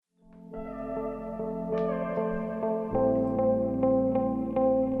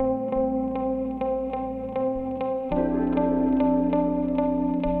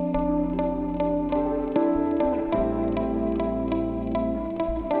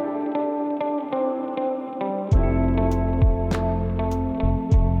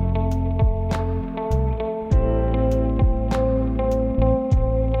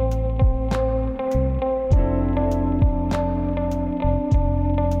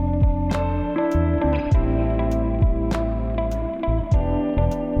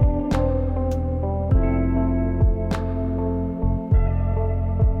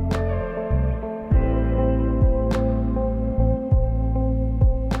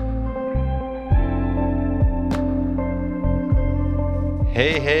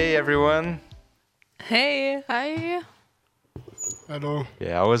Hey everyone. Hey. Hi. Hello.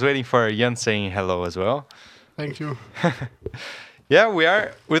 Yeah, I was waiting for Jan saying hello as well. Thank you. Yeah, we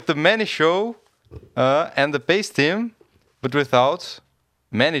are with the Mannieshow and the PAIS team, but without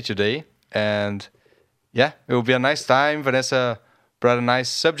Manny today. And yeah, it will be a nice time. Vanessa brought a nice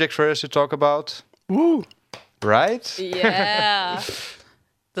subject for us to talk about. Woo! Right? Yeah.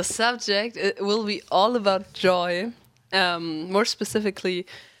 The subject it will be all about joy. More specifically,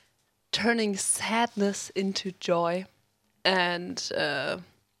 turning sadness into joy. And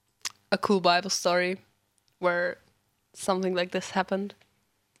a cool Bible story where something like this happened.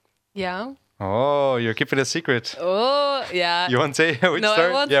 Yeah. Oh, you're keeping a secret. Oh, yeah. You won't say which No, story?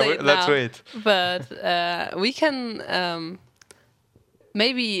 I won't Yeah, say it let's now. wait. But we can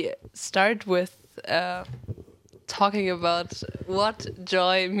maybe start with talking about what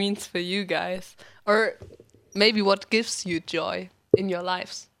joy means for you guys, or maybe what gives you joy in your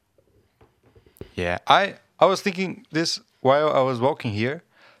lives. Yeah, I was thinking this while I was walking here,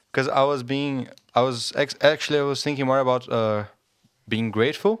 because I was thinking more about being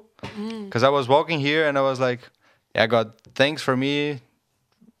grateful, because I was walking here and I was like, yeah, God, thanks for me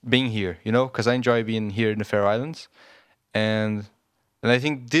being here, because I enjoy being here in the Faroe Islands, and I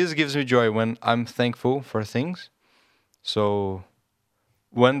think this gives me joy when I'm thankful for things. So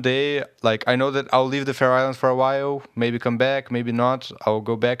one day, like, I know that I'll leave the Faroe Islands for a while, maybe come back, maybe not. I'll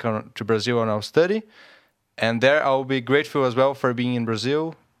go back to Brazil and I'll study. And there I'll be grateful as well for being in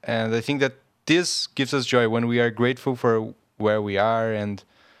Brazil. And I think that this gives us joy when we are grateful for where we are and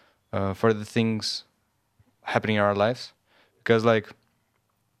for the things happening in our lives. Because, like,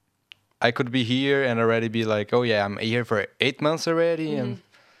 I could be here and already be like, oh yeah, I'm here for 8 months already. And,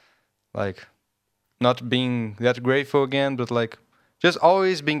 like, not being that grateful again, but, like, just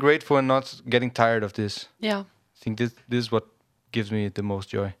always being grateful and not getting tired of this. Yeah. I think this is what gives me the most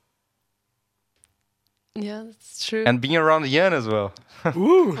joy. Yeah, that's true. And being around Jan as well.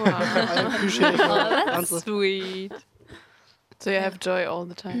 Woo! Wow. I appreciate your That's answer. sweet. So you have joy all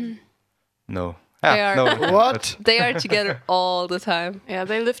the time. No. They are- No. What? They are together all the time. Yeah,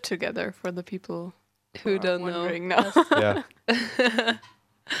 they live together for the people Who are don't know? wondering now. Yeah.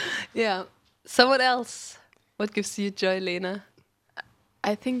 Yeah. Someone else. What gives you joy, Lena?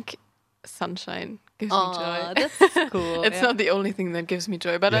 I think sunshine gives me Aw, joy. that's cool. It's yeah. not the only thing that gives me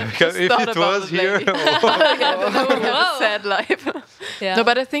joy, but Yeah, I because just if thought it about was it here, lately. oh. Yeah, then we would have Whoa. a sad life. Yeah. No,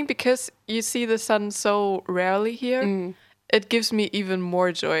 but I think because you see the sun so rarely here, it gives me even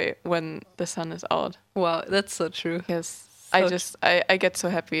more joy when the sun is out. Wow, that's so true. Because So I get so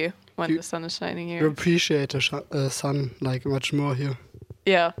happy when You- the sun is shining You here. appreciate the sun like much more here.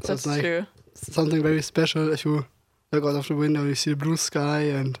 Yeah, So that's it's like- true. Something very special if you look out of the window, you see the blue sky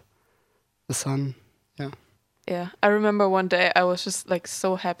and the sun. Yeah, I remember one day I was just like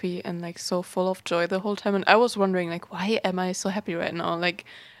so happy and like so full of joy the whole time, and I was wondering like, why am I so happy right now? Like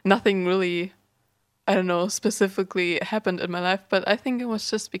nothing really, I don't know, specifically happened in my life, but I think it was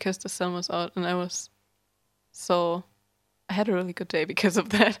just because the sun was out and I had a really good day because of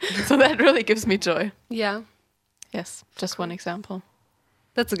that. So that really gives me joy. Yeah, Yes, just one example.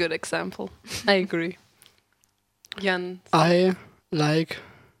 that's a good example. I agree. Jan. I like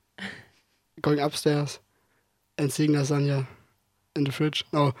going upstairs and seeing lasagna in the fridge.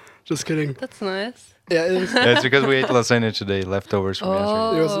 No, just kidding. That's nice. Yeah, it is. Yeah, it's because we ate lasagna today, leftovers from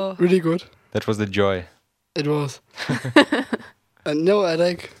yesterday. It was really good. That was the joy. It was. And no,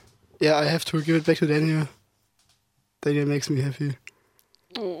 I have to give it back to Daniel. Daniel makes me happy.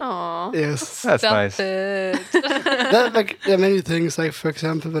 Aww. Yes. That's Stop nice. it. There are many things, like for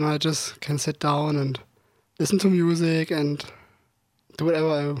example, when I just can sit down and listen to music and do whatever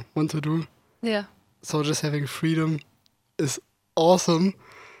I want to do. Yeah. So just having freedom is awesome.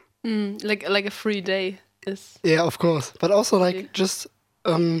 Like a free day is. Yeah, of course. But also like Okay. just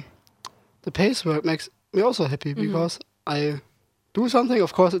the pace work makes me also happy because I do something.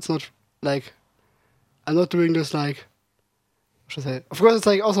 Of course, it's not like I'm not doing this like what should I say? Of course, it's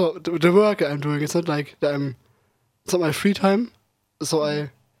like also the work that I'm doing. It's not like that it's not my free time, so I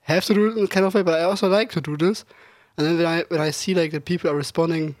have to do it in kind of way. But I also like to do this. And then when I see like the people are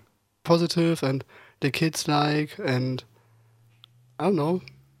responding positive and the kids like and I don't know,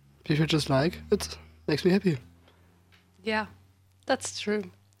 people just like it makes me happy. Yeah, that's true.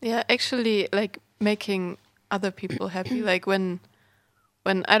 Yeah, actually, like making other people happy. Like when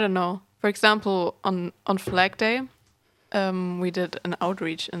I don't know, for example, on Flag Day, we did an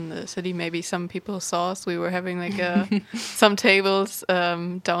outreach in the city. Maybe some people saw us. We were having like some tables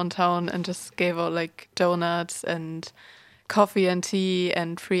downtown and just gave out like donuts and coffee and tea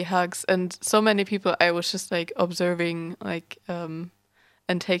and free hugs. And so many people, I was just like observing like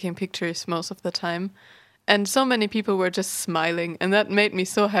and taking pictures most of the time. And so many people were just smiling, and that made me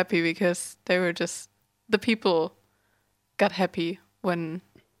so happy because the people got happy when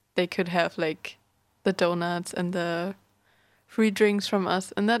they could have like the donuts and the free drinks from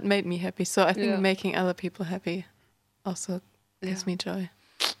us, and that made me happy. So I think making other people happy also gives me joy.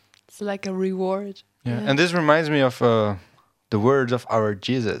 It's like a reward. Yeah. And this reminds me of the words of our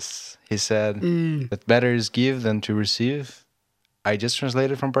Jesus. He said that better is give than to receive. I just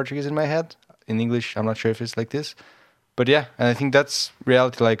translated from Portuguese in my head. In English, I'm not sure if it's like this. But yeah, and I think that's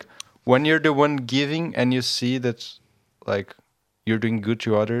reality. Like when you're the one giving and you see that like you're doing good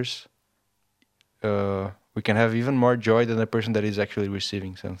to others, we can have even more joy than the person that is actually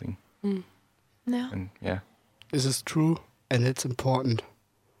receiving something. Yeah. And yeah. This is true, and it's important.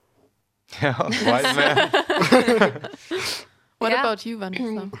 Yeah, wise man. What about you,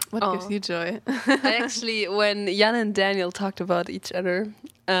 Vanessa? What gives you joy? I actually, when Jan and Daniel talked about each other,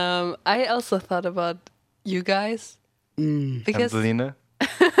 I also thought about you guys. Because And Lena.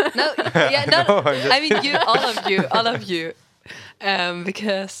 I mean you, all of you.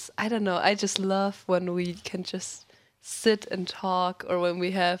 Because I don't know, I just love when we can just sit and talk, or when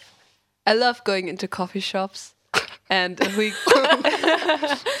we have. I love going into coffee shops, and we.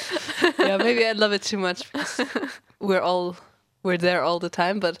 Yeah, maybe I love it too much because we're there all the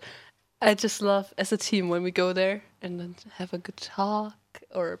time. But I just love as a team when we go there and then have a good talk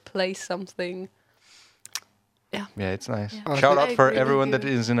or play something. Yeah, it's nice. Yeah. Shout I out for agree with everyone you. that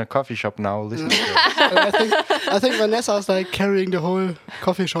is in a coffee shop now listening to us. I think Vanessa's like carrying the whole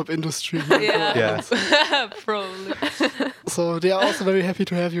coffee shop industry here. Yeah, Yeah. probably. So they are also very happy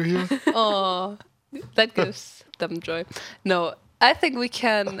to have you here. Oh, that gives them joy. No, I think we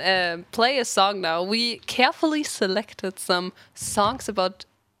can play a song now. We carefully selected some songs about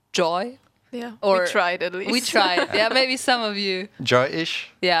joy. Yeah, Or we tried at least. We tried. Yeah, maybe some of you.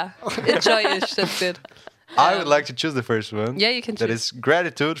 Joy-ish. Yeah, joy-ish. That's it. I would like to choose the first one. Yeah, you can That choose. is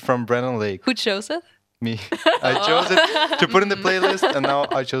Gratitude from Brennan Lake. Who chose it? Me. I chose it to put in the playlist, and now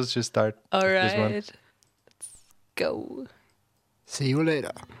I chose to start All this one. right, let's go. See you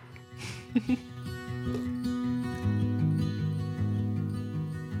later.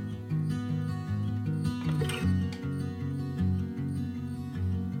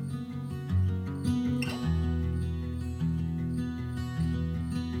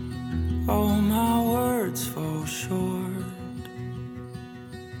 All my words fall short.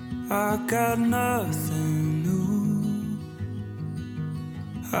 I got nothing new.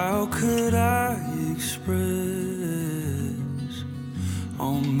 How could I express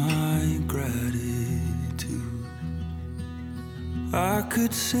all my gratitude? I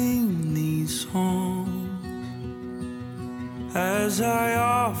could sing these songs as I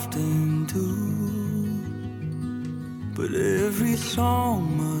often do, but every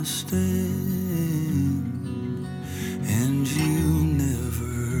song must end, and you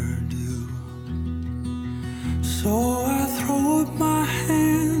never do. So I throw up my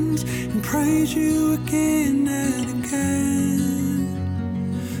hands and praise you again and again,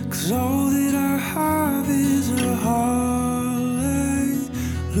 'cause all that I have is a hallelujah,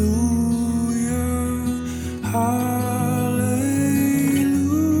 hallelujah.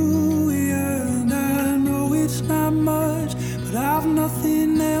 And I know it's not much, but I've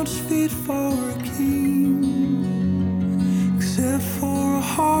nothing else fit for a king except for a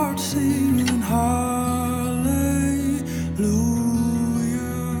heart singing hallelujah,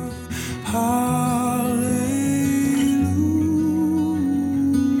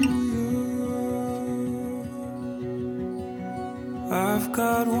 hallelujah. I've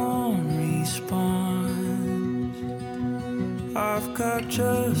got one response, I've got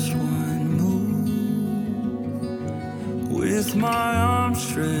just one move. With my arms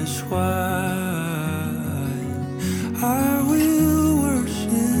stretched wide, I will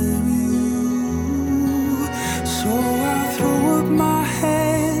worship you. So I throw up my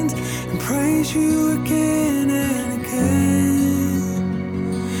hands and praise you again and again,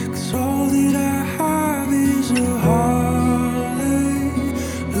 'cause all that I have is a hallelujah,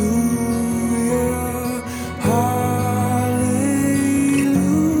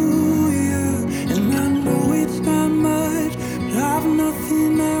 hallelujah. And I know it's not much, but I've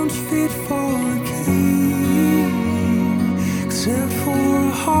nothing else fit for a king except for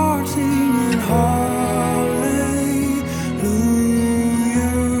a heart singing hallelujah,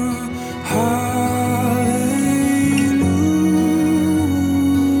 hallelujah.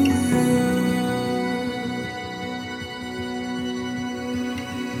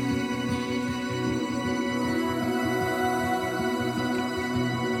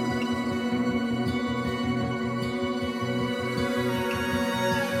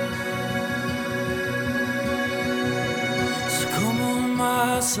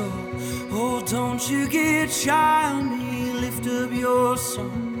 soul. Oh, don't you get shy on me, lift up your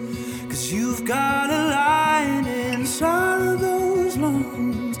song. 'Cause you've got a lion inside of those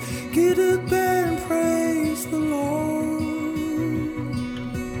lungs. Get up and praise the Lord.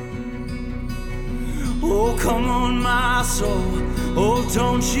 Oh, come on, my soul. Oh,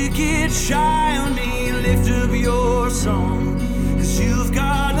 don't you get shy on me, lift up your song. 'Cause you've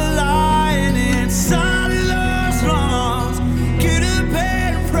got a lion inside of those lungs. Get up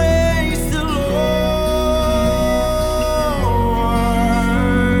and praise the Lord.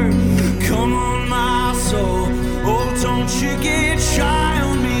 Come on, my soul. Oh, don't you get shy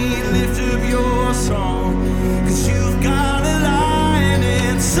on me, lift up your song. 'Cause you've got a lion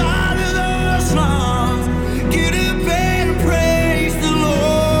inside of those lungs. Get up and praise the Lord.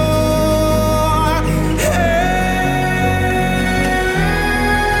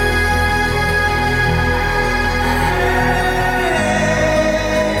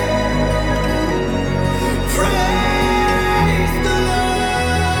 Praise the Lord.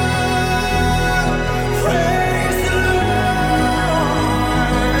 Praise the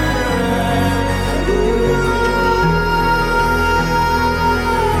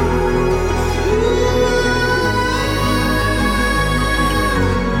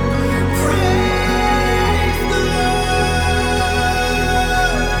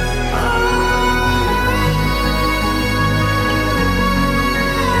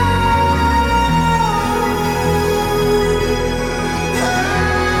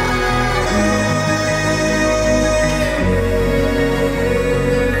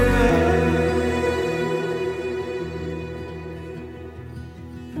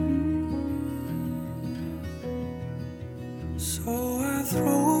So I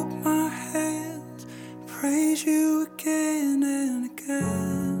throw up my hands, praise you again and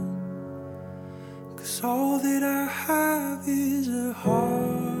again. 'Cause all that I have is a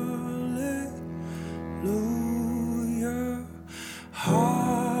hallelujah,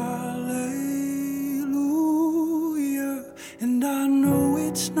 hallelujah. And I know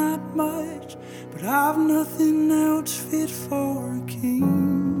it's not much, but I've nothing else fit for a king.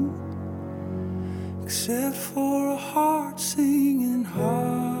 Except for a heart singing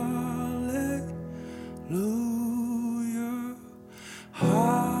hallelujah,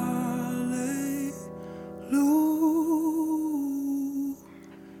 hallelujah.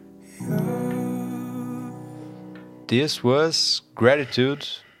 This was Gratitude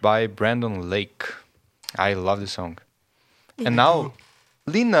by Brandon Lake. I love this song. And now,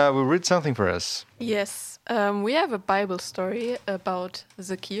 Lina will read something for us. Yes, we have a Bible story about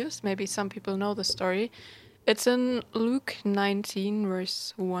Zacchaeus. Maybe some people know the story. It's in Luke 19,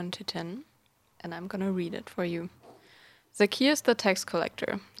 verse 1 to 10, and I'm going to read it for you. Zacchaeus the tax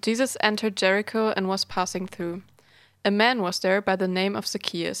collector. Jesus entered Jericho and was passing through. A man was there by the name of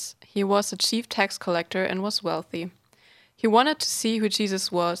Zacchaeus. He was a chief tax collector and was wealthy. He wanted to see who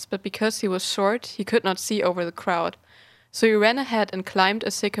Jesus was, but because he was short, he could not see over the crowd. So he ran ahead and climbed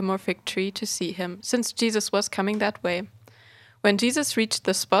a sycamore fig tree to see him, since Jesus was coming that way. When Jesus reached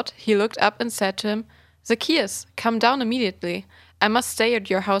the spot, he looked up and said to him, "Zacchaeus, come down immediately. I must stay at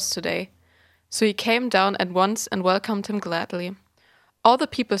your house today." So he came down at once and welcomed him gladly. All the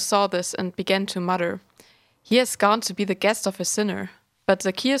people saw this and began to mutter, "He has gone to be the guest of a sinner." But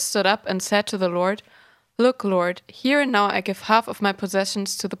Zacchaeus stood up and said to the Lord, "Look, Lord, here and now I give half of my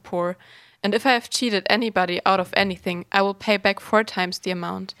possessions to the poor, and if I have cheated anybody out of anything, I will pay back 4 times the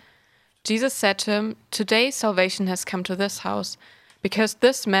amount." Jesus said to him, "Today salvation has come to this house, because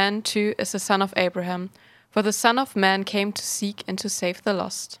this man too is a son of Abraham, for the Son of Man came to seek and to save the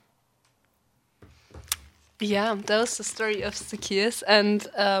lost." Yeah, that was the story of Zacchaeus. And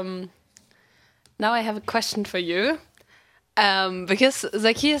now I have a question for you. Because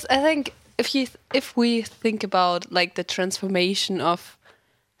Zacchaeus, I think if we think about like the transformation of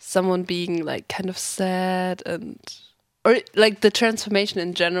someone being like kind of sad or like the transformation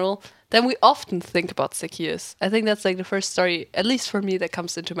in general, then we often think about Zacchaeus. I think that's like the first story, at least for me, that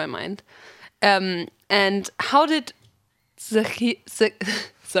comes into my mind. And how did Zacchaeus'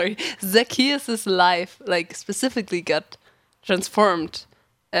 life like specifically got transformed?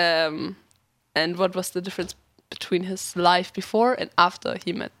 And what was the difference between his life before and after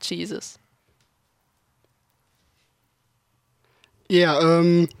he met Jesus? Yeah,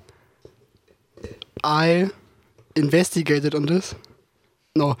 I investigated on this.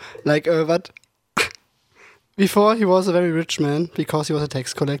 No, like, but before he was a very rich man because he was a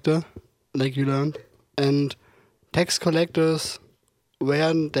tax collector, like you learned. And tax collectors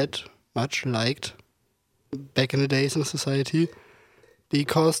weren't that much liked back in the days in society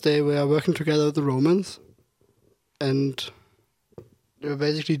because they were working together with the Romans. And they were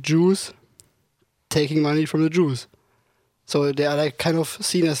basically Jews taking money from the Jews. So they are like kind of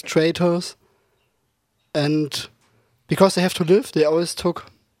seen as traitors. And because they have to live, they always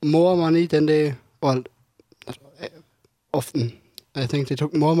took more money than they, well, often. I think they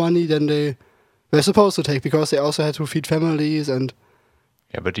took more money than they were supposed to take because they also had to feed families and...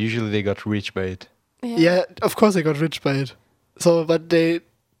 Yeah, but usually they got rich by it. Yeah, of course they got rich by it. So, but they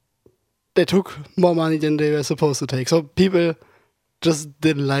took more money than they were supposed to take. So people just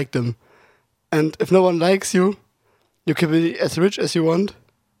didn't like them. And if no one likes you, you can be as rich as you want.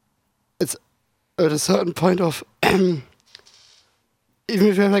 It's at a certain point of... even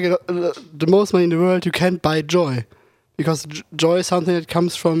if you have like the most money in the world, you can't buy joy. Because joy is something that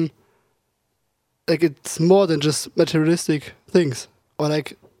comes from... Like, it's more than just materialistic things. Or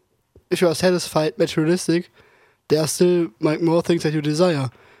like, if you are satisfied materialistic, there are still like more things that you desire.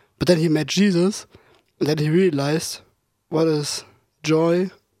 But then he met Jesus, and then he realized what is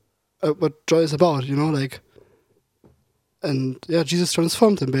joy, what joy is about, you know, like. And yeah, Jesus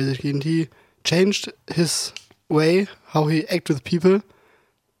transformed him basically, and he changed his way how he act with people,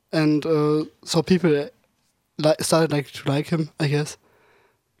 and so people started like to like him, I guess,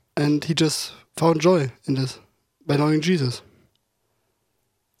 and he just found joy in this by knowing Jesus.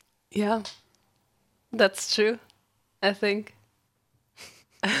 Yeah, that's true, I think.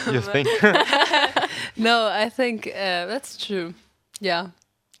 You think? No, I think that's true. Yeah.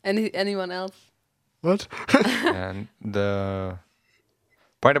 Anyone else? What? And the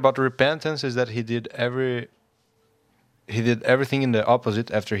point about repentance is that he did everything in the opposite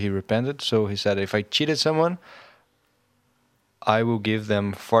after he repented. So he said, if I cheated someone, I will give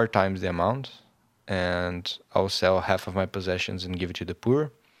them 4 times the amount, and I'll sell half of my possessions and give it to the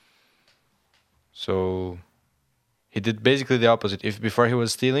poor. So he did basically the opposite. If before he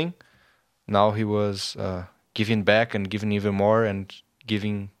was stealing, now he was giving back and giving even more and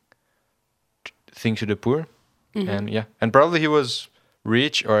giving things to the poor. Mm-hmm. And yeah, and probably he was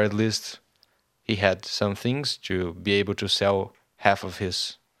rich, or at least he had some things to be able to sell half of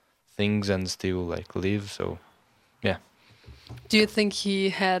his things and still like live. So yeah. Do you think he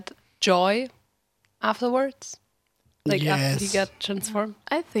had joy afterwards? Like after he Yes. got transformed?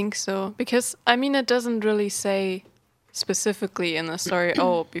 I think so. Because, I mean, it doesn't really say specifically in the story,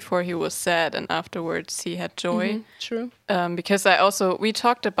 oh, before he was sad and afterwards he had joy. Mhm, true. Because we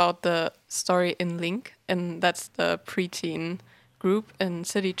talked about the story in Link, and that's the preteen group in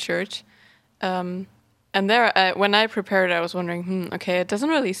City Church. And there, when I prepared, I was wondering, okay, it doesn't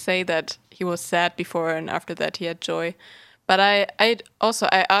really say that he was sad before and after that he had joy. But I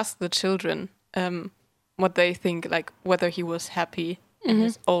asked the children what they think, like whether he was happy in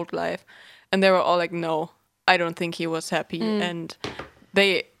his old life. And they were all like, no, I don't think he was happy. And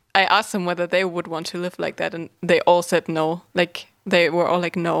I asked them whether they would want to live like that, and they all said no. Like, they were all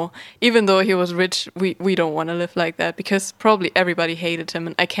like, no. Even though he was rich, we don't want to live like that, because probably everybody hated him,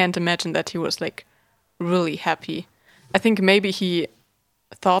 and I can't imagine that he was like really happy. I think maybe he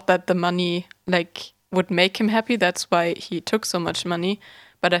thought that the money like would make him happy. That's why he took so much money.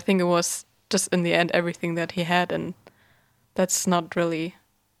 But I think it was just in the end everything that he had, and that's not really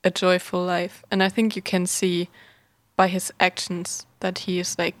a joyful life. And I think you can see by his actions that he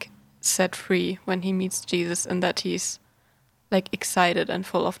is like set free when he meets Jesus, and that he's like excited and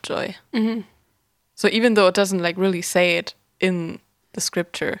full of joy. Mm-hmm. So even though it doesn't like really say it in the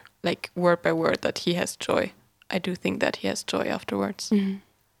scripture, like word by word, that he has joy, I do think that he has joy afterwards. Mm-hmm.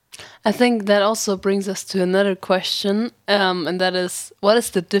 I think that also brings us to another question, and that is, what is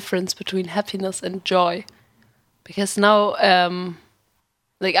the difference between happiness and joy? Because now,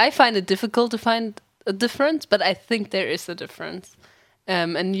 like, I find it difficult to find a difference, but I think there is a difference.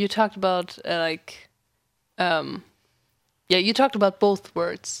 And you talked about you talked about both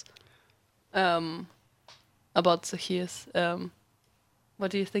words. About Zacchaeus.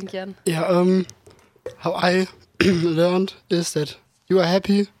 What do you think, Jan? Yeah, how I learned is that you are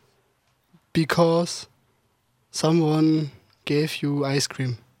happy because someone gave you ice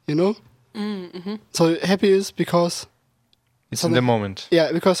cream, you know? Mm-hmm. So happy is because... It's in the moment.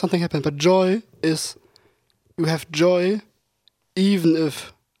 Yeah, because something happened. But joy is... You have joy even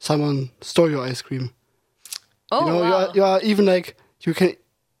if someone stole your ice cream. Oh, you know, wow. you are even like... You can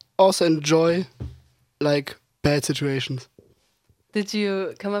also enjoy like bad situations. Did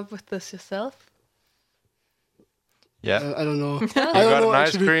you come up with this yourself? Yeah. I don't know. I I don't got know, an ice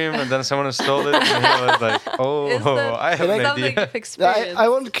actually. cream and then someone stole it, and he was like, "Oh, Is that I have an something idea." you've experienced? I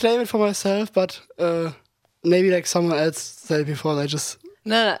won't claim it for myself, but maybe like someone else said it before. I just...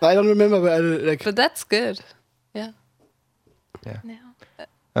 No, I don't remember where I like... but that's good. Yeah. And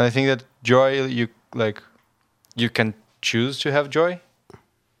I think that joy, you can choose to have joy.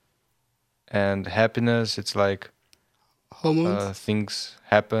 and happiness, it's like Hormones. things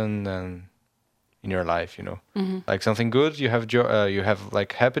happen and in your life, you know, like something good, you have joy, you have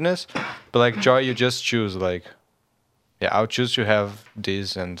like happiness, but like joy, you just choose like, yeah, I'll choose to have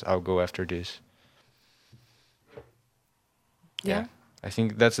this and I'll go after this. Yeah. I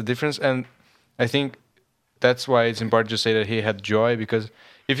think that's the difference, and I think that's why it's important to say that he had joy, because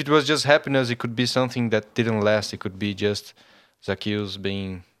if it was just happiness, it could be something that didn't last. It could be just Zacchaeus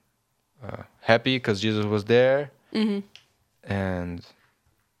being happy because Jesus was there, and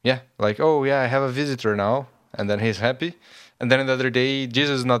yeah, like, oh yeah, I have a visitor now, and then he's happy, and then the other day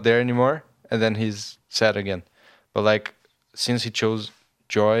Jesus is not there anymore, and then he's sad again. But like, since he chose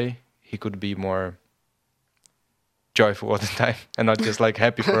joy, he could be more joyful all the time and not just like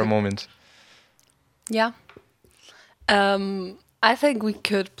happy for a moment. Yeah. I think we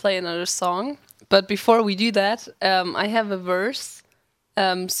could play another song, but before we do that, I have a verse,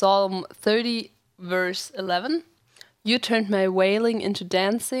 Psalm 30, verse 11. You turned my wailing into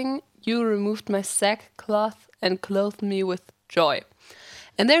dancing. You removed my sackcloth and clothed me with joy.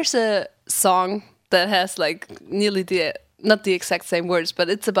 And there's a song that has like nearly not the exact same words, but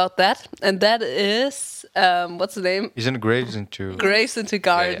it's about that. And that is, what's the name? Isn't Graves into... Grace into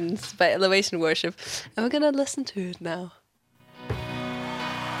Gardens by Elevation Worship. And we're going to listen to it now.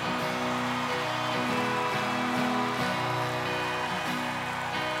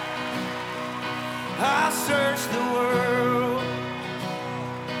 I searched the world,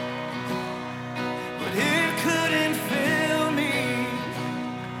 but it couldn't fill me.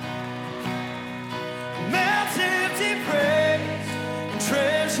 Mountains of praise and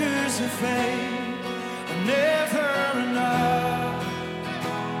treasures of fame are never enough.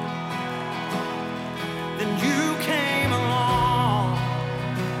 Then you came along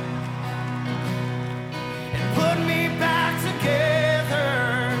and put me back together.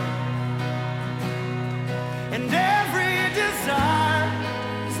 And every desire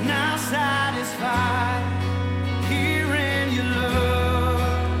is now satisfied here in your love.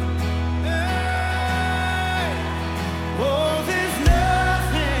 Hey. Oh, there's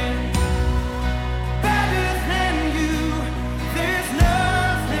nothing better than you. There's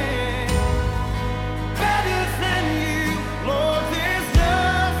nothing better than you. Lord, there's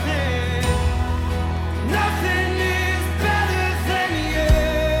nothing. Nothing is better than you.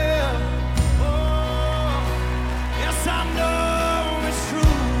 Oh. Yes, I know it's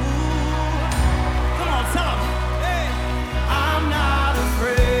true.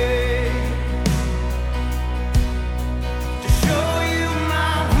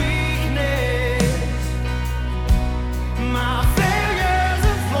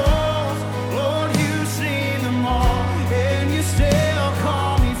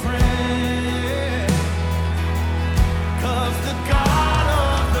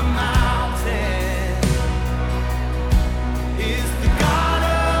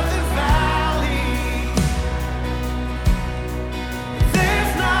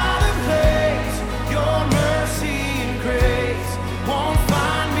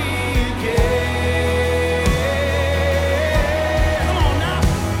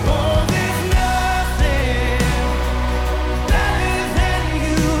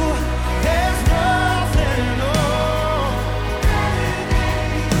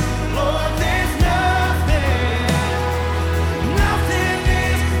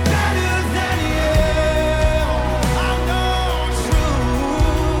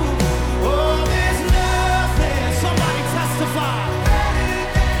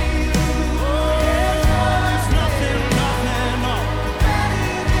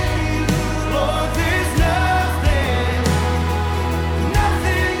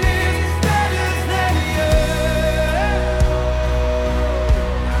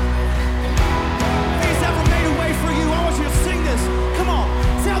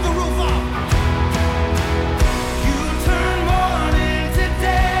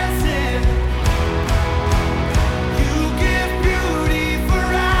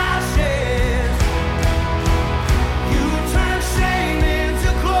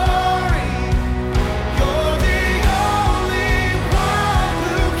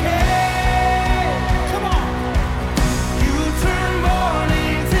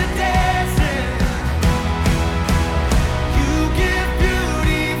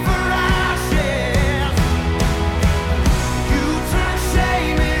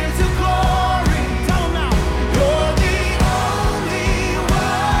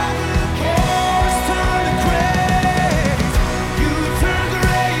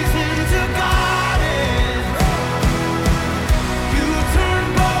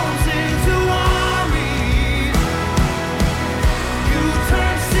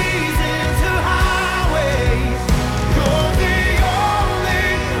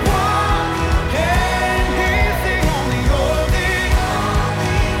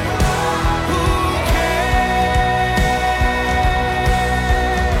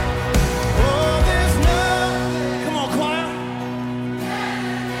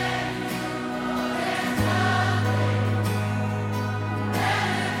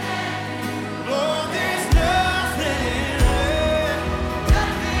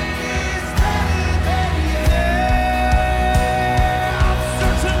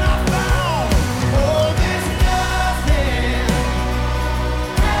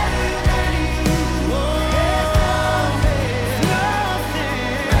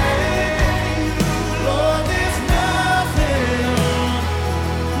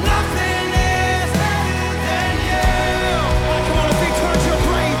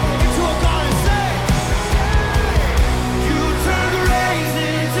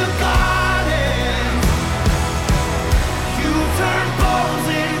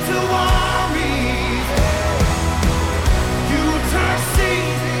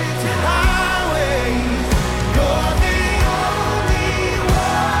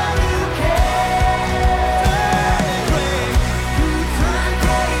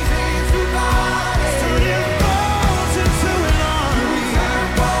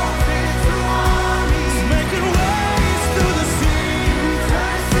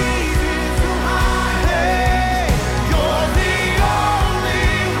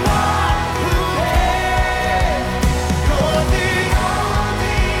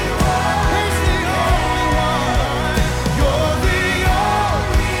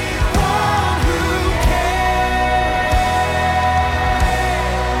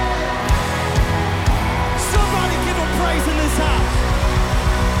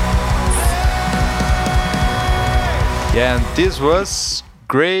 Yeah, and this was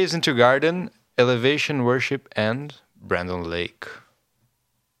Grace into Garden, Elevation Worship, and Brandon Lake.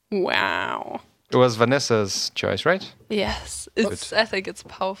 Wow. It was Vanessa's choice, right? Yes, it's. I think it's a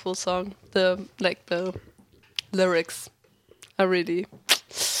powerful song. The lyrics are really,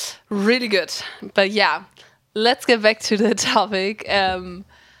 really good. But yeah, let's get back to the topic, and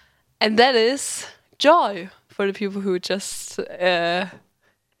that is joy for the people who just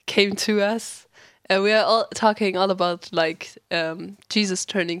came to us. We are all talking all about Jesus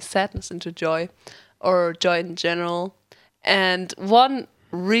turning sadness into joy, or joy in general. And one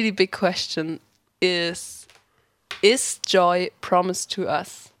really big question is joy promised to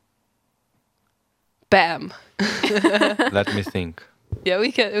us? Bam. Let me think. Yeah,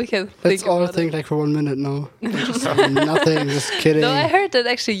 we can Let's think all about think it. like for 1 minute now. Just nothing, just kidding. No, I heard that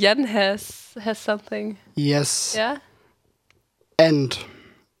actually Jan has something. Yes. Yeah. And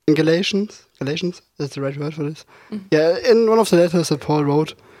in Galatians, that's the right word for this. Yeah, in one of the letters that Paul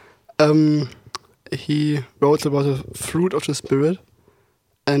wrote, he wrote about the fruit of the Spirit,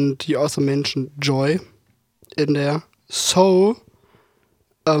 and he also mentioned joy in there. So,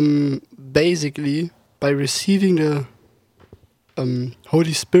 basically, by receiving the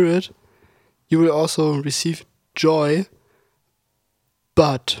Holy Spirit, you will also receive joy,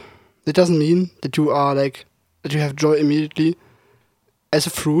 but that doesn't mean that you are that you have joy immediately. As a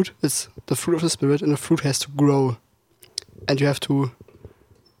fruit, it's the fruit of the Spirit, and the fruit has to grow. And you have to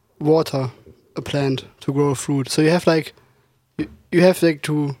water a plant to grow a fruit. So you have you have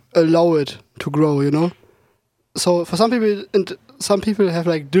to allow it to grow, you know? So for some people, and some people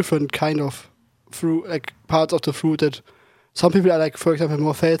have different kind of fruit, parts of the fruit that some people are for example,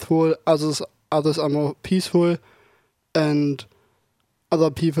 more faithful, others are more peaceful, and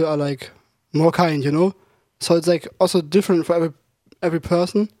other people are more kind, you know? So it's also different for every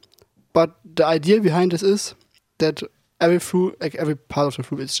person, but the idea behind this is that every fruit, every part of the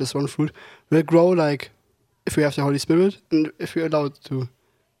fruit, it's just one fruit, will grow if we have the Holy Spirit and if we allow it to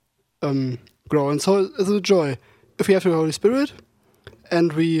grow. And so it's a joy. If we have the Holy Spirit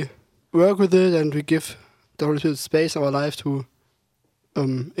and we work with it and we give the Holy Spirit space in our life to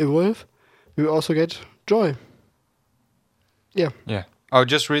evolve, we will also get joy. Yeah. Yeah. I'll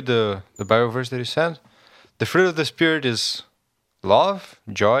just read the Bible verse that you said. The fruit of the Spirit is love,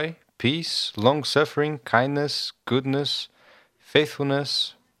 joy, peace, long-suffering, kindness, goodness,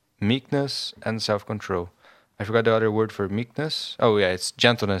 faithfulness, meekness, and self-control. I forgot the other word for meekness. Oh yeah, it's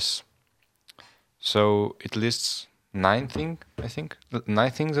gentleness. So it lists 9 things, I think. 9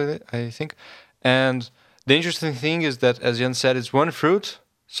 things, I think. And the interesting thing is that, as Jan said, it's one fruit.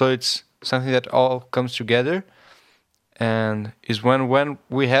 So it's something that all comes together. And is when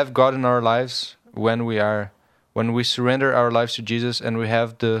we have God in our lives, when we surrender our lives to Jesus and we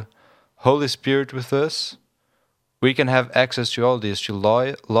have the Holy Spirit with us, we can have access to all this, to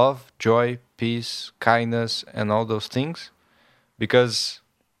love, joy, peace, kindness, and all those things. Because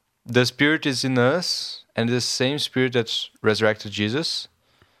the Spirit is in us, and the same Spirit that's resurrected Jesus.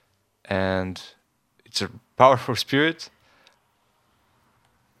 And it's a powerful Spirit.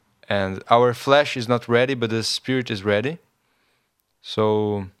 And our flesh is not ready, but the Spirit is ready.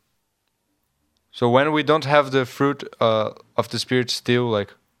 So when we don't have the fruit of the Spirit still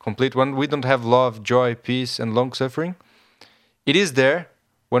complete, when we don't have love, joy, peace, and long suffering, it is there.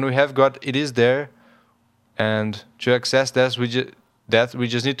 When we have God, it is there. And to access that, we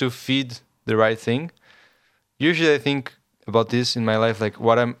just need to feed the right thing. Usually I think about this in my life,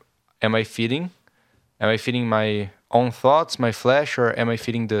 what am I feeding? Am I feeding my own thoughts, my flesh, or am I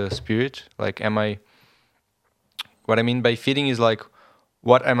feeding the Spirit? What I mean by feeding is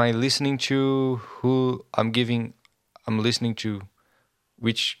what am I listening to? Who I'm listening to?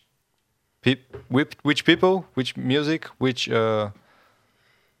 Which people? Which music? What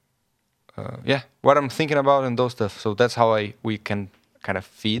I'm thinking about and those stuff. So that's how we can kind of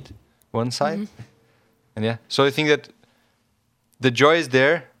feed one side. Mm-hmm. And yeah, so I think that the joy is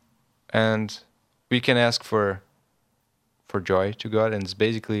there, and we can ask for joy to God, and it's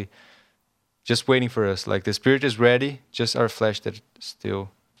basically just waiting for us. The Spirit is ready, just our flesh that still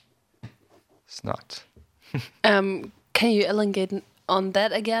is not. Can you elongate on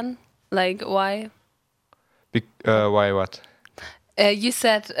that again? Why? Why what? You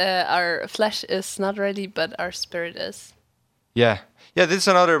said our flesh is not ready, but our spirit is. Yeah. This is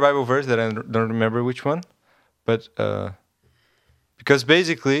another Bible verse that I don't remember which one, but because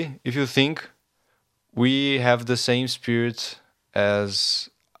basically, if you think, we have the same Spirit as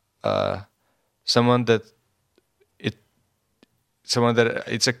someone that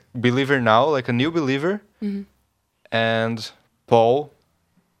it's a believer now, a new believer, mm-hmm. and Paul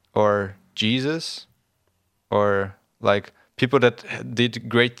or Jesus or like people that did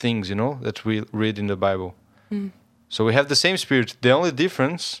great things, you know, that we read in the Bible. So we have the same Spirit. The only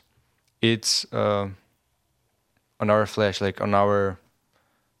difference, it's on our flesh, like on our,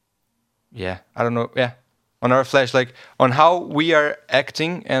 on our flesh, like on how we are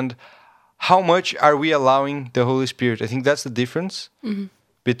acting and how much are we allowing the Holy Spirit. I think that's the difference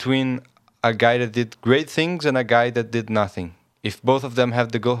between a guy that did great things and a guy that did nothing. If both of them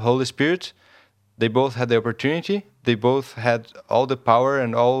have the Holy Spirit, they both had the opportunity, they both had all the power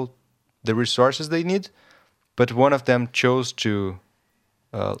and all the resources they need, but one of them chose to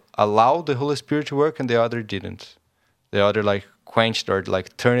allow the Holy Spirit to work and the other didn't. The other like quenched or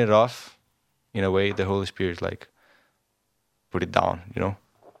like turn it off. In a way, the Holy Spirit like put it down, you know?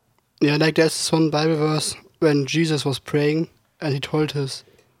 Yeah, like there's one Bible verse when Jesus was praying and he told his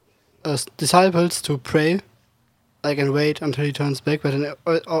disciples to pray, like, and wait until he turns back. But then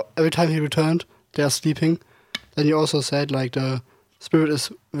every time he returned, they are sleeping. Then he also said, like, the spirit is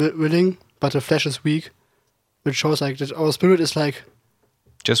willing, but the flesh is weak, which shows like that our spirit is like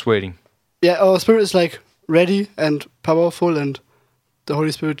just waiting. Yeah, our spirit is like ready and powerful, and the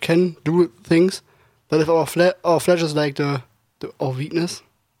Holy Spirit can do things. But if our flesh is like our weakness,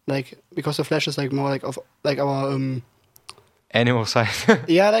 like, because the flesh is like more like of like our animal side.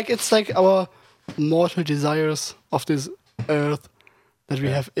 yeah, like it's like our mortal desires of this earth that we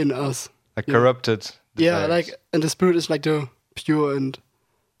have in us. Like corrupted desires. Yeah, like, and the spirit is like the pure and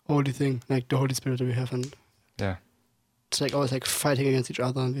holy thing, like the Holy Spirit that we have, and yeah, it's like always like fighting against each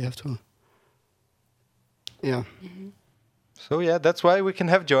other, and we have to. Yeah. Mm-hmm. So yeah, that's why we can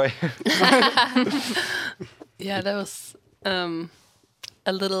have joy. Yeah, that was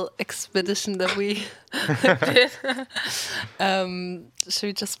a little expedition that we did. Should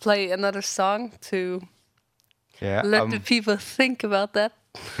we just play another song to let the people think about that?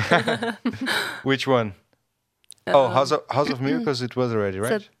 Which one? House of Miracles. It was already,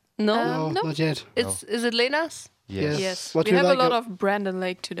 right? No, not yet. Is it Lena's? Yes. What We do you have a like lot of Brandon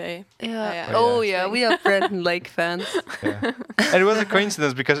Lake today. Yeah. Oh, yeah, we are Brandon Lake fans. Yeah. And it was a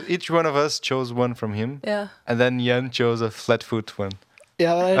coincidence because each one of us chose one from him. Yeah. And then Jan chose a flat-foot one.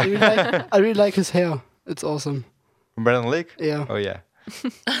 Yeah, I really like his hair. It's awesome. From Brandon Lake? Yeah. Oh yeah.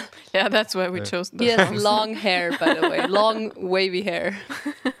 Yeah, that's why we chose the He has long hair, by the way. Long, wavy hair.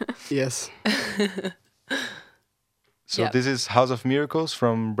 Yes. So this is House of Miracles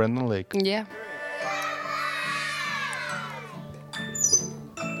from Brandon Lake. Yeah.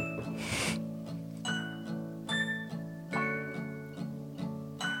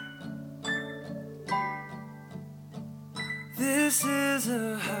 This is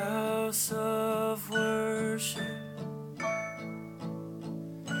a house of worship.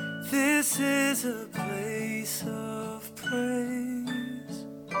 This is a place of praise,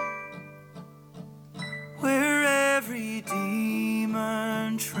 where every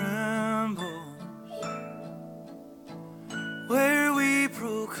demon trembles, where we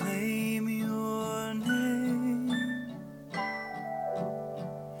proclaim your name.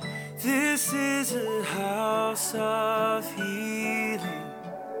 This is a house of healing.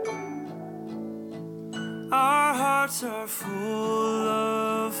 Our hearts are full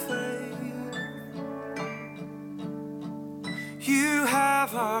of faith. You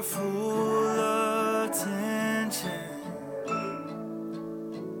have our full attention.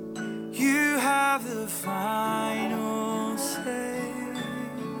 You have the final say.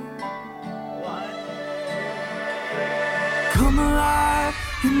 Come alive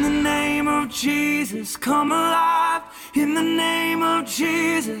in the name of Jesus. Come alive in the name of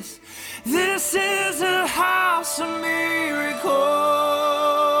Jesus. This is a house of miracles.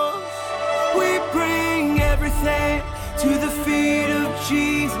 We bring everything to the feet of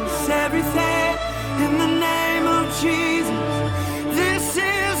Jesus. Everything in the name of Jesus. This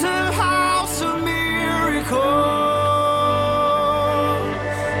is a house of miracles.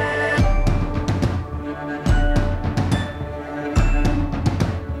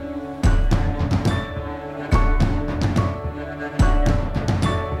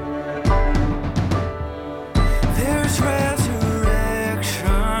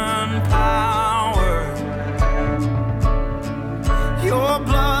 Your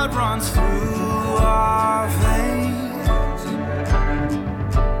blood runs through our veins.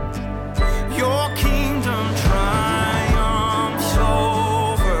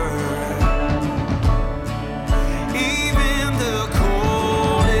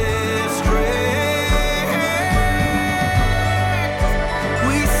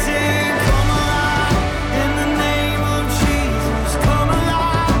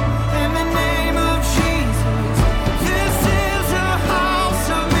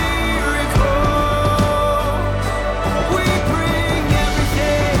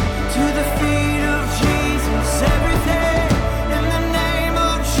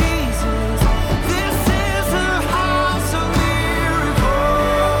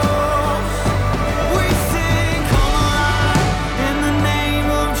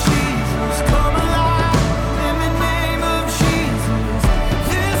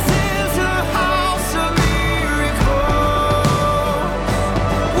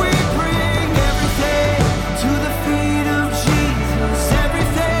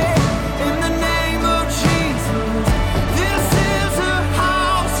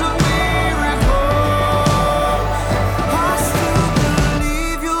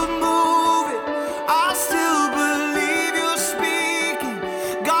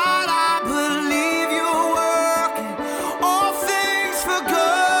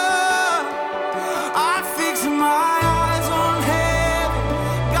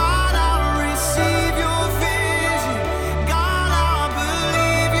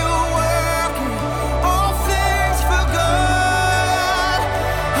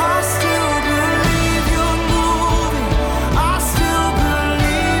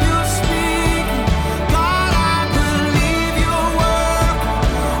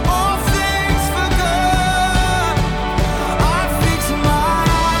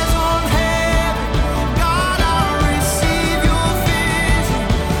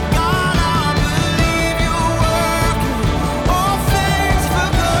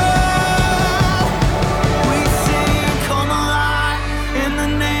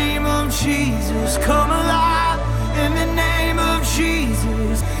 Jesus, come alive in the name of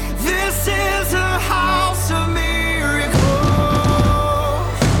Jesus. This is a house of miracles.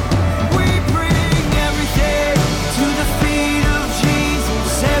 We bring everything to the feet of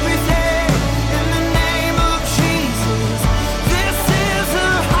Jesus. Everything in the name of Jesus. This is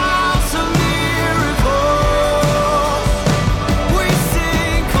a house of miracles. We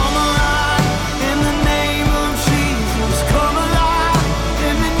sing, come alive in the name of Jesus. Come alive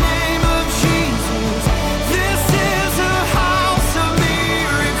in the name of Jesus. This is a house of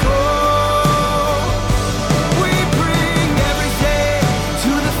miracles. We bring everything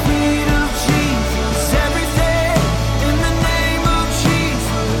to the feet of Jesus. Everything in the name of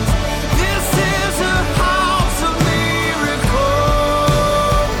Jesus. This is a house of miracles.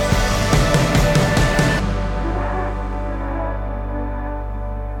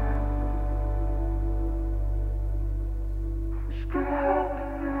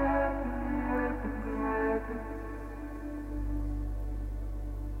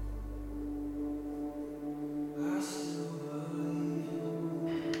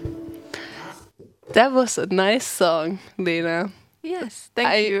 That was a nice song, Lena. Yes,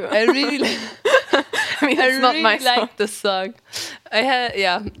 thank you. I really, I mean, it's not my song. like the song. I had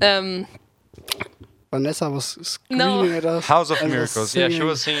Vanessa was screaming No. at us. House of and was Miracles. Yeah, she singing.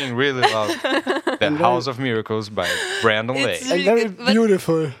 was singing really loud. The And House of Miracles by Brandon Lay. It's And really very good, but-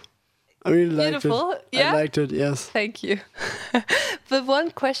 beautiful. I really liked Beautiful, it. yeah? I liked it, yes. Thank you. But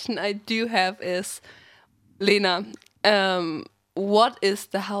one question I do have is, Lena, what is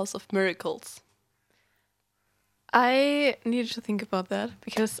the House of Miracles? I needed to think about that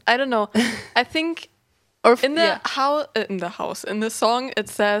because I don't know. I think Or in the in the song it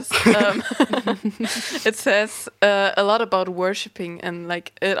says a lot about worshiping, and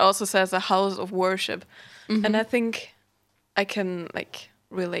like it also says a house of worship, and I think I can like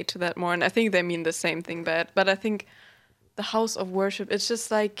relate to that more, and I think they mean the same thing, but I think the house of worship, it's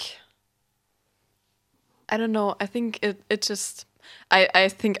just like, I don't know, I think it just I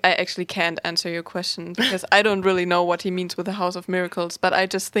think I actually can't answer your question because I don't really know what he means with the house of miracles, but I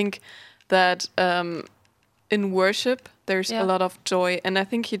just think that in worship there's a lot of joy, and I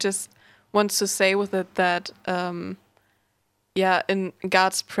think he just wants to say with it that in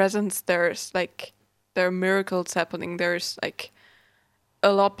God's presence there are miracles happening, there's like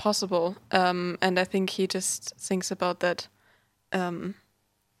a lot possible, and I think he just thinks about that.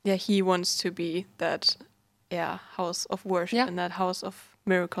 He wants to be that house of worship and that house of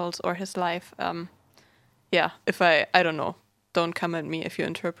miracles, or his life. If I don't know, don't come at me if you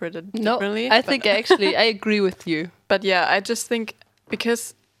interpret it differently. I think I agree with you. But yeah, I just think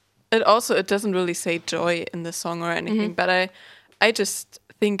because it doesn't really say joy in the song or anything, but I just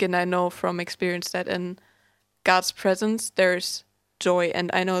think, and I know from experience, that in God's presence there's joy,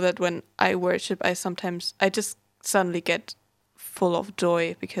 and I know that when I worship, I just suddenly get full of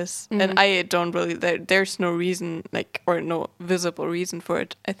joy because and I don't really there's no reason or no visible reason for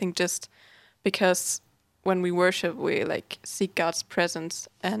it. I think just because when we worship we seek God's presence,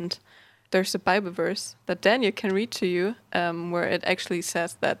 and there's a Bible verse that Daniel can read to you where it actually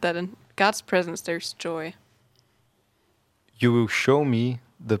says that in God's presence there's joy. You will show me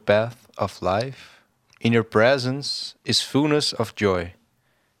the path of life. In your presence is fullness of joy.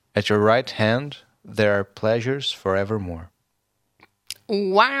 At your right hand there are pleasures forevermore.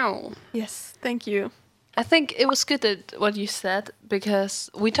 Wow. Yes, thank you. I think it was good that what you said, because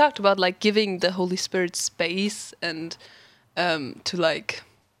we talked about giving the Holy Spirit space and to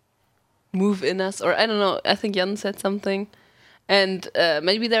move in us, or I don't know, I think Jan said something, and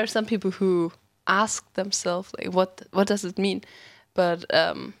maybe there are some people who ask themselves what does it mean, but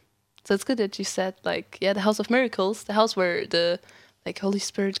so it's good that you said the house of miracles, the house where the Holy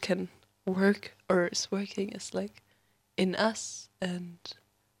Spirit can work or is working, is in us and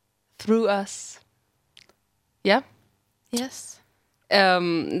through us. Yeah. Yes.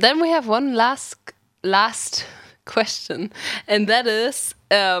 Then we have one last question, and that is,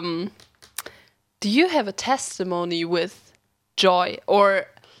 do you have a testimony with joy, or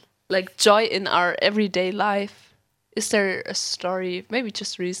joy in our everyday life? Is there a story, maybe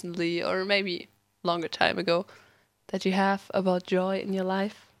just recently or maybe longer time ago, that you have about joy in your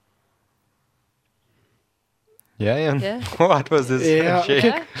life? Yeah, Ian. Yeah. What was this? Yeah, shake?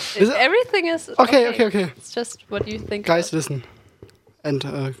 Yeah. Everything is Okay. It's just what you think. Guys, listen. And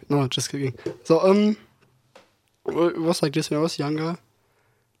no, just kidding. So it was like this when I was younger.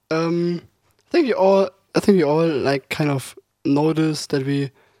 I think we all kind of notice that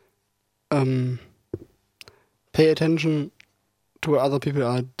we pay attention to what other people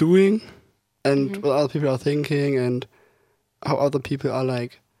are doing and what other people are thinking and how other people are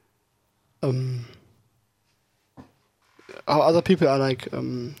how other people are like,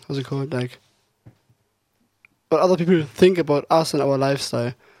 how's it called, like, what other people think about us and our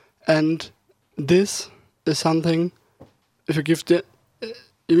lifestyle. And this is something, if you give the,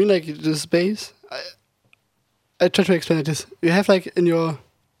 you mean like the space? I try to explain it this. You have like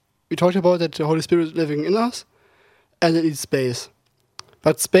we talked about that the Holy Spirit is living in us, and it needs space.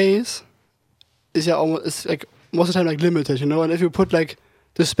 But space is it's like most of the time like limited, you know. And if you put like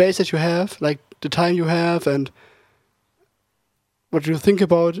the space that you have, like the time you have, and what you think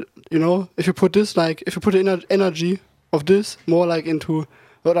about, you know, if you put the energy of this more like into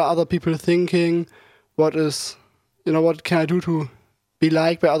what are other people thinking, what is, you know, what can I do to be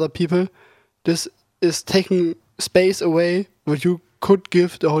liked by other people, this is taking space away what you could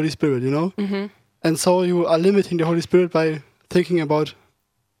give the Holy Spirit, you know? Mm-hmm. And so you are limiting the Holy Spirit by thinking about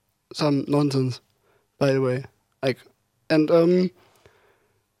some nonsense, by the way. Like, and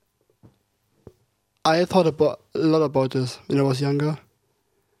I thought a lot about this when I was younger.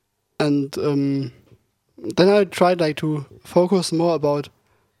 And then I tried like to focus more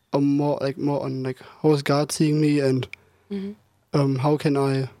on like how is God seeing me, and how can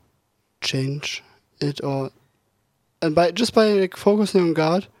I change it, and by like focusing on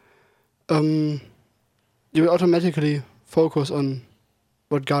God, you automatically focus on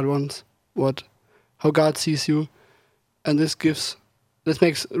what God wants, how God sees you, and this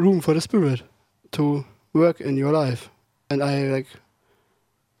makes room for the Spirit to work in your life. And I like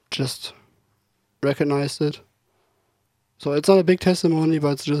just recognized it. So it's not a big testimony,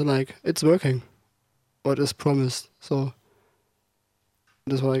 but it's just like it's working, what is promised. So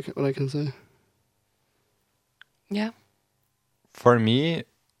that's what I can say. Yeah. For me,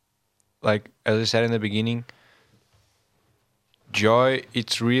 like as I said in the beginning, joy,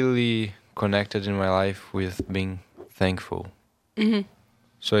 it's really connected in my life with being thankful. Mm-hmm.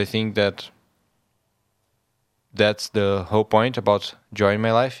 So I think that's the whole point about joy in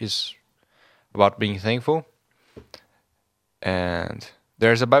my life, is about being thankful. And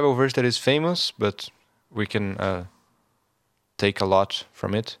there's a Bible verse that is famous, but we can take a lot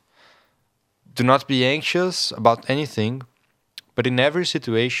from it. Do not be anxious about anything, but in every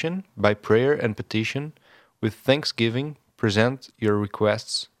situation, by prayer and petition, with thanksgiving, present your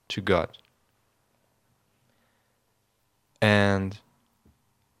requests to God. And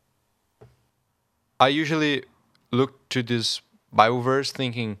I usually look to this Bible verse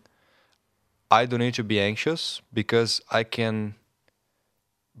thinking, I don't need to be anxious because I can,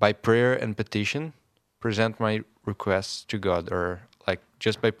 by prayer and petition, present my requests to God. Or like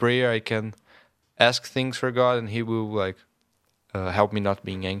just by prayer, I can ask things for God, and He will like help me not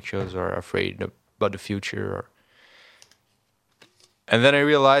being anxious or afraid about the future. And then I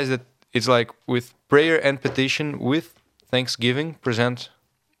realized that it's like with prayer and petition, with thanksgiving, present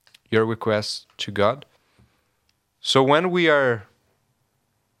your requests to God. So when we are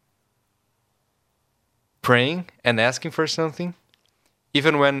praying and asking for something,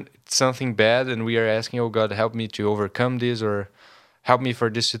 even when it's something bad and we are asking, oh God, help me to overcome this, or help me for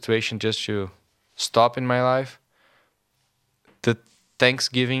this situation just to stop in my life, the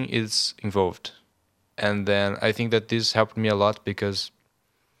thanksgiving is involved. And then I think that this helped me a lot, because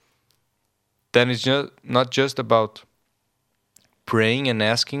then it's not just about praying and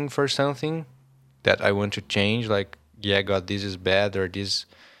asking for something that I want to change, like, yeah, God, this is bad, or this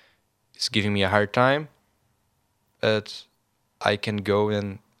is giving me a hard time. But I can go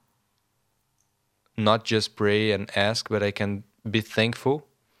and not just pray and ask, but I can be thankful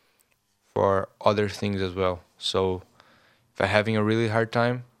for other things as well. So if I'm having a really hard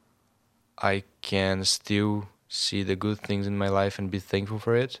time, I can still see the good things in my life and be thankful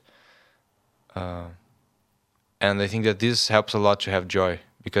for it. And I think that this helps a lot to have joy,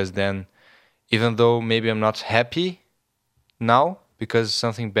 because then, even though maybe I'm not happy now because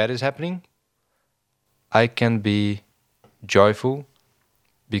something bad is happening, I can be joyful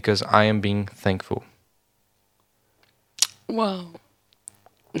because I am being thankful. Wow.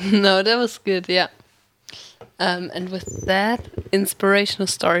 No, that was good, yeah. And with that inspirational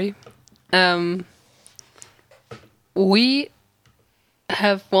story, we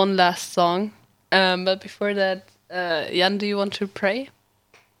have one last song. But before that, Jan, do you want to pray?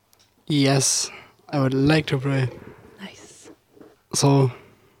 Yes, I would like to pray. Nice. So,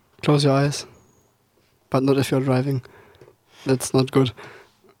 close your eyes. But not if you're driving. That's not good.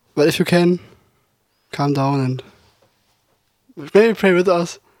 But if you can, calm down and maybe pray with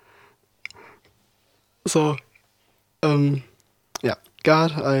us. So, yeah.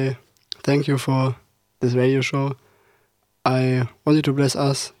 God, I thank you for this radio show. I want you to bless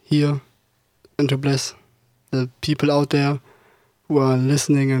us here and to bless the people out there who are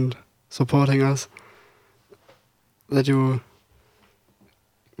listening and supporting us, that you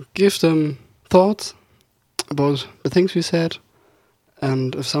give them thoughts about the things we said,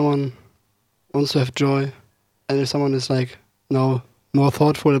 and if someone wants to have joy, and if someone is like now more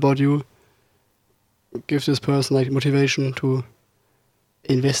thoughtful about you, give this person like motivation to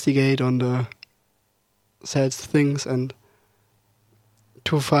investigate on the sad things and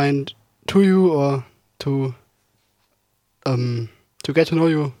to find to you or to get to know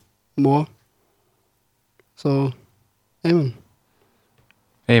you more. So, amen.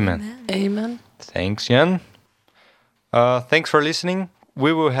 Amen. Amen. Thanks, Jan. Thanks for listening.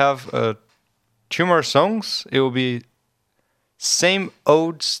 We will have 2 more songs. It will be Same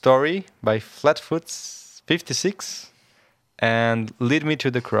Old Story by Flatfoot 56 and Lead Me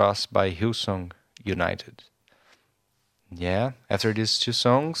to the Cross by Hillsong United. Yeah, after these 2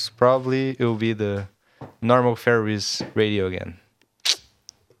 songs, probably it will be the normal Fairways radio again.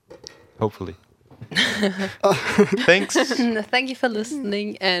 Hopefully. Thanks. Thank you for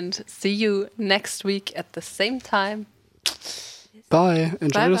listening and see you next week at the same time. Bye.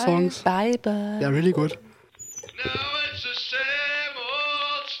 Enjoy the Bye-bye. songs. Bye bye. They're really good. Now it's the same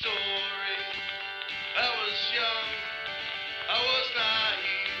old story. I was young, I was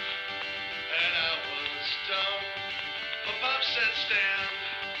naive, and I was dumb. My pop said stand,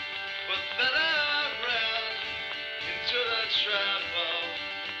 but then I ran into the trap of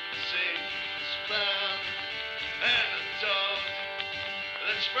Satan's plan. And the dog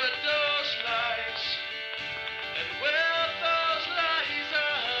that spread those lies, and where those lies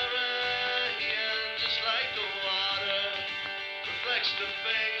are ran, just like the water reflects the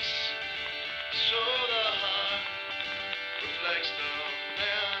face, so the heart reflects the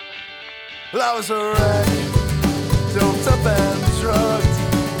man. Well, I was a wreck, doped up and drugged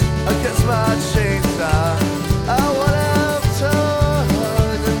against my chainsaw. I would have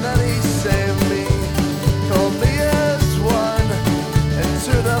tugged, and then he saved me, called me as one, and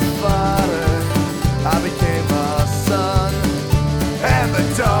to the Father I became a son. And the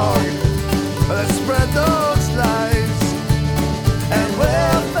dog that spread those lies, and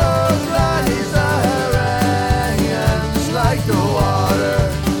with those lies I ran, just like the water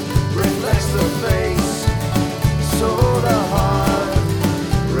reflects the face, so the heart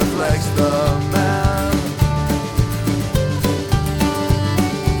reflects the man.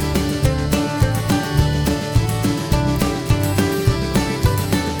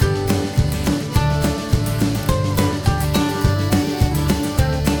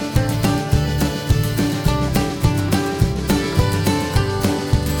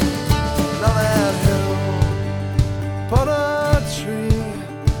 Now that hill upon a tree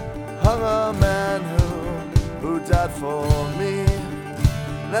hung a man who died for me.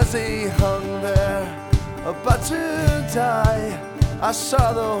 And as he hung there about to die, I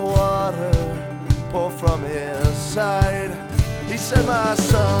saw the water pour from his side. He said, my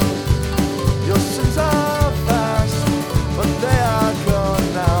son, your sins are past, but they are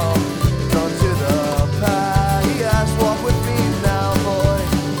gone now, gone to the past. He asked, walk with me now, boy,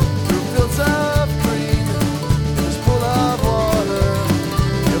 through fields of green, in this pool of water,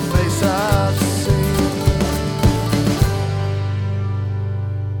 your face I've seen.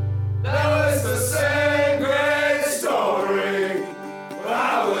 Now it's the same great story. When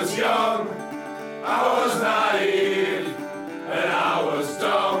I was young, I was naive, and I was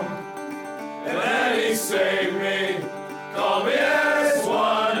dumb. And then he saved me, called me as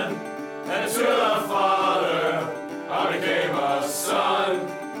one, and to the Father I became a son.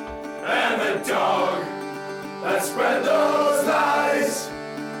 And the dog that spread those lies,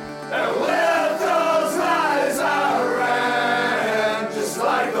 and with those lies I ran, just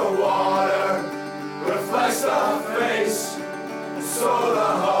like the water reflects the face, so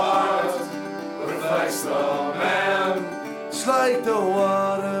the heart reflects the man. It's like the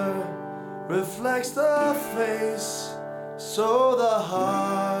water reflects the face, so the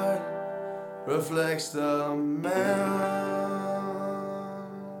heart reflects the man.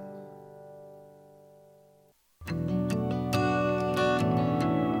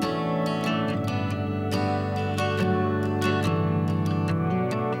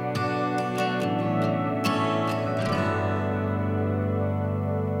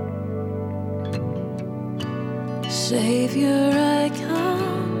 Savior, I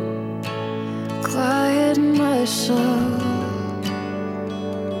come, quiet my soul.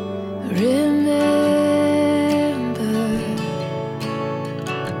 Remember,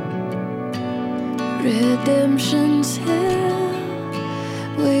 redemption's hill,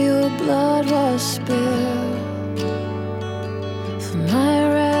 where your blood was spilled for my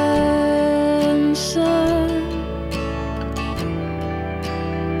ransom.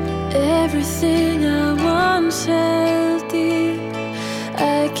 Everything I once held deep,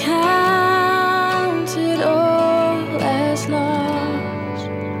 I can't